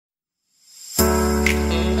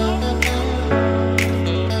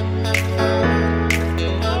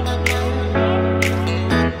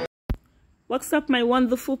What's up, my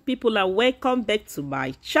wonderful people, and welcome back to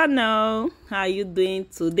my channel. How are you doing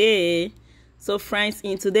today? So friends,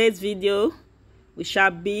 in today's video we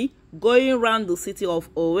shall be going around the city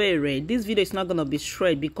of Owerri. This video is not going to be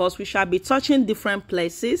straight because we shall be touching different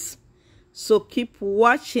places, so keep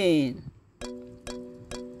watching.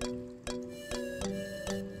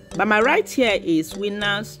 By my right here is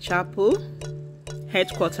Winners Chapel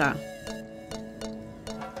headquarters.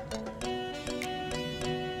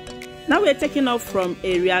 Now we're taking off from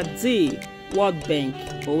Area D, World Bank,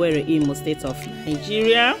 Owerri, IMO, State of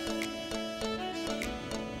Nigeria.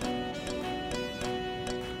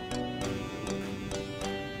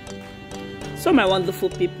 So my wonderful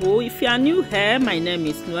people, if you are new here, my name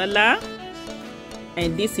is Nuella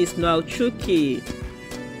and this is Nuelchuky.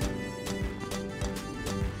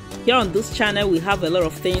 Here on this channel we have a lot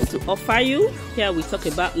of things to offer you. Here we talk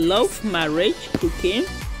about love, marriage, cooking,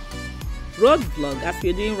 road vlog as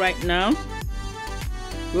we're doing right now,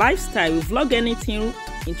 lifestyle, we vlog anything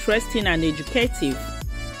interesting and educative.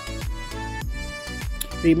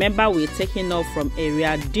 Remember, we're taking off from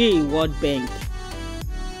Area D, World Bank.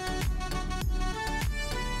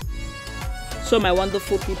 So my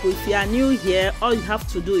wonderful people, if you are new here, all you have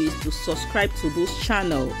to do is to subscribe to this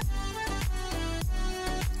channel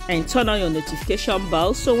and turn on your notification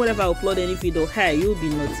bell, so whenever I upload any video here, you'll be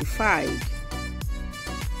notified.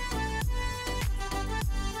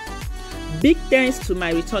 Big thanks to my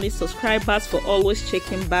returning subscribers for always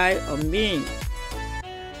checking by on me.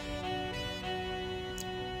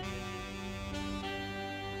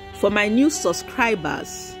 For my new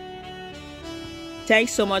subscribers,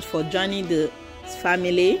 thanks so much for joining the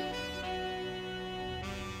family.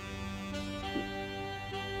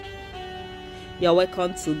 You're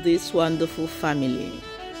welcome to this wonderful family.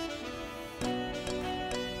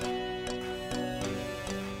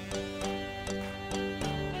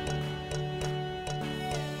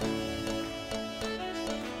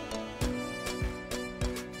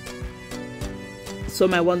 So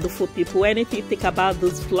my wonderful people, anything you think about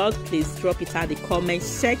this vlog, please drop it at the comment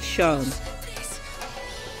section.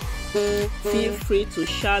 Feel free to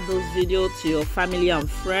share this video to your family and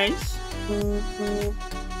friends.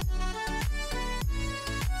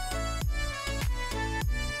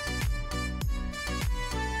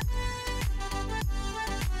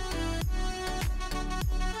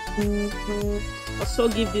 Also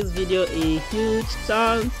give this video a huge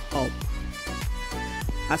thumbs up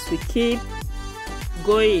as we keep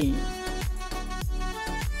going.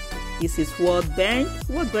 This is World Bank.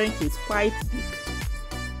 World Bank is quite big.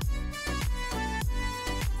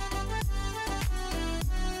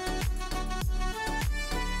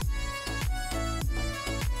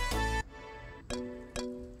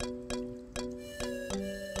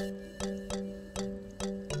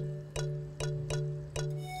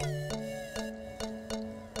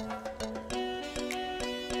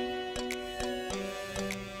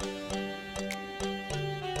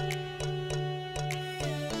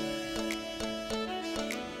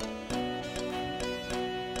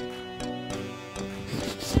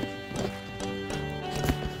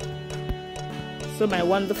 So my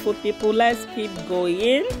wonderful people, let's keep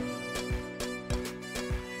going.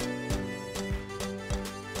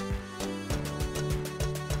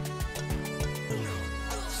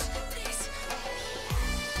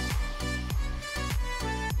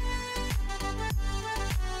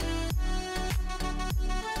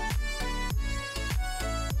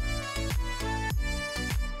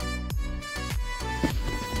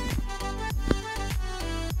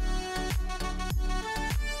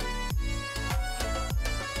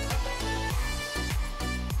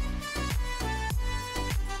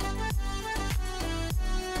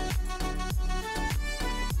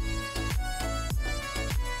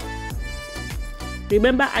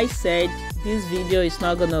 Remember, I said this video is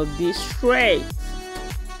not gonna be straight.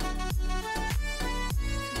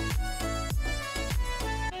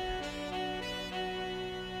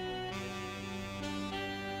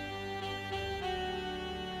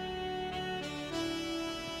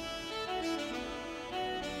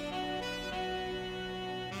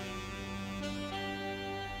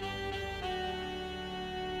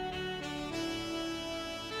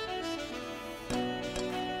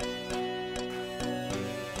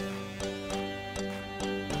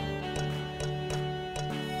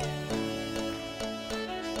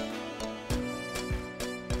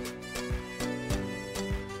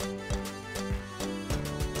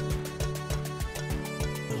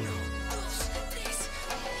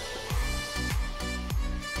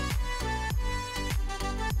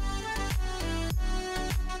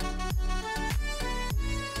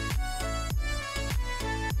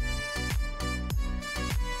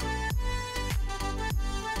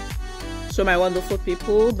 So my wonderful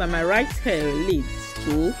people, by my right here leads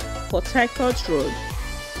to Port Harcourt Road.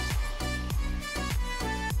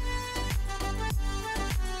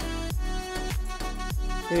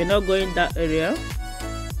 We're not going that area.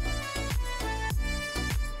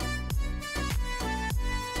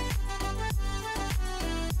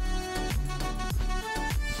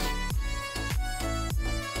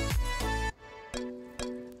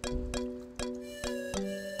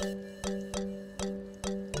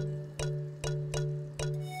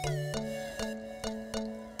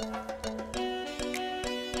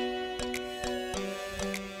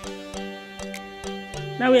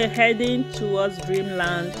 Now we're heading towards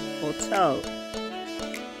Dreamland Hotel.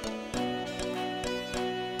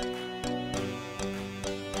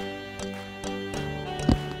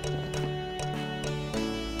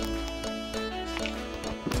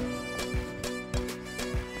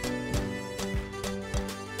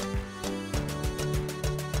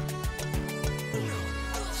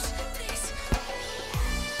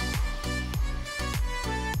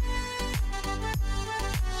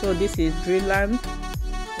 So this is Dreamland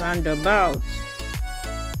roundabout.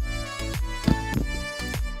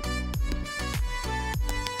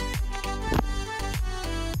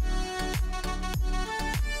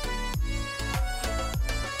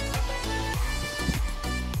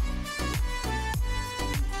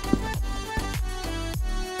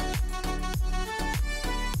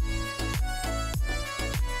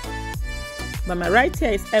 By my right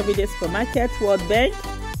here is Everyday Supermarket, World Bank.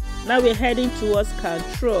 Now we're heading towards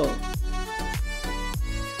Control.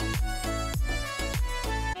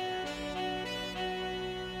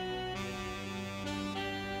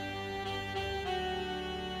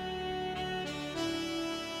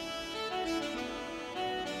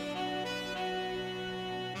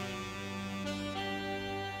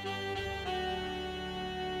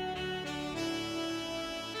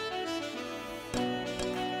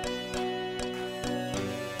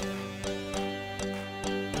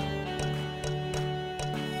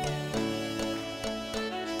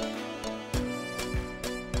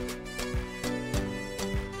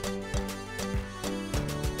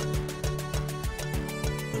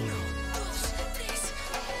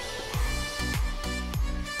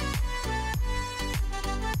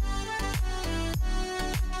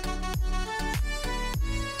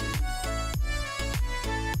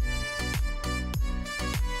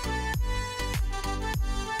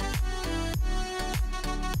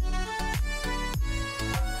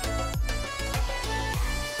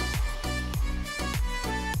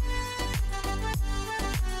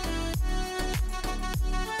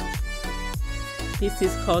 This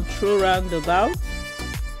is Control roundabout.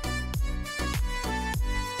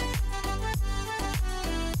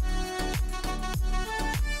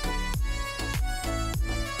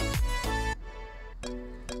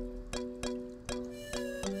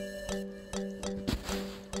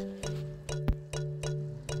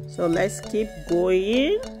 So let's keep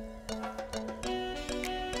going.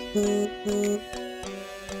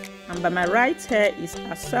 And by my right here is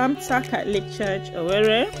Assumpta Catholic Church,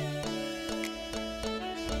 Owerri.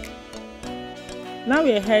 Now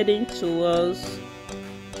we're heading towards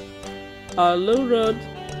Olu Road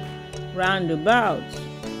roundabout.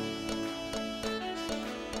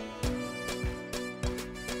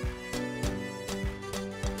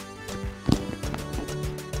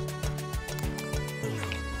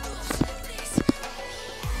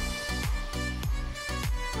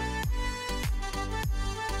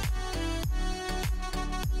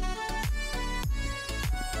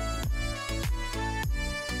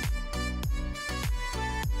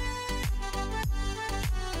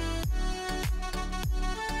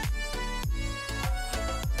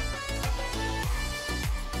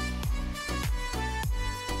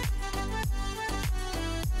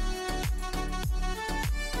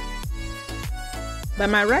 By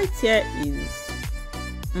my right here is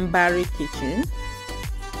Mbari Kitchen.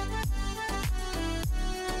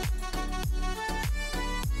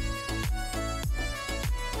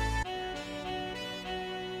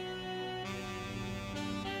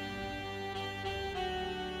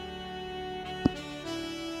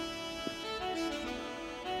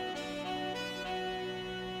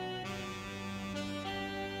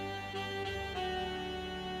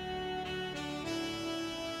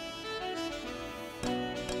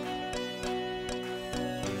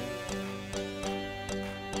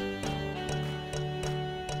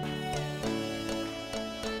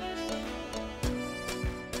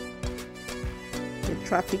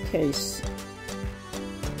 Traffic case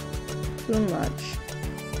too much.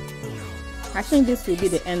 I think this will be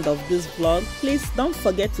the end of this vlog. Please don't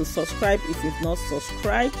forget to subscribe if you've not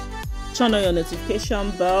subscribed. Turn on your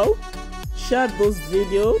notification bell, share those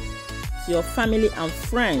videos to your family and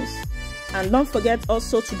friends. And don't forget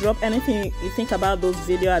also to drop anything you think about those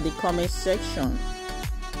videos at the comment section.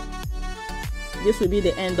 This will be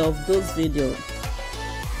the end of those videos.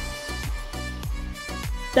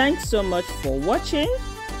 Thanks so much for watching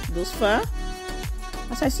thus far.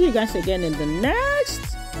 As I see you guys again in the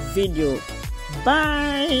next video.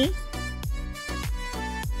 Bye.